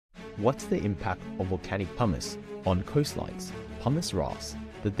What's the impact of volcanic pumice on coastlines? Pumice rafts,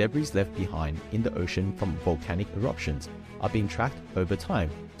 the debris left behind in the ocean from volcanic eruptions, are being tracked over time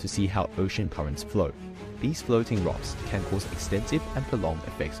to see how ocean currents flow. These floating rocks can cause extensive and prolonged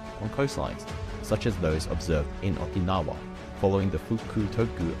effects on coastlines, such as those observed in Okinawa following the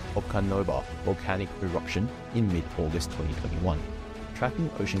Fukutoku Okanoba volcanic eruption in mid-August 2021.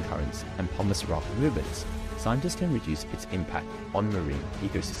 Tracking ocean currents and pumice raft movements, scientists can reduce its impact on marine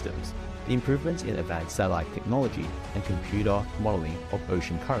ecosystems. The improvements in advanced satellite technology and computer modeling of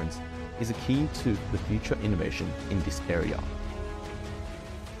ocean currents is a key to the future innovation in this area.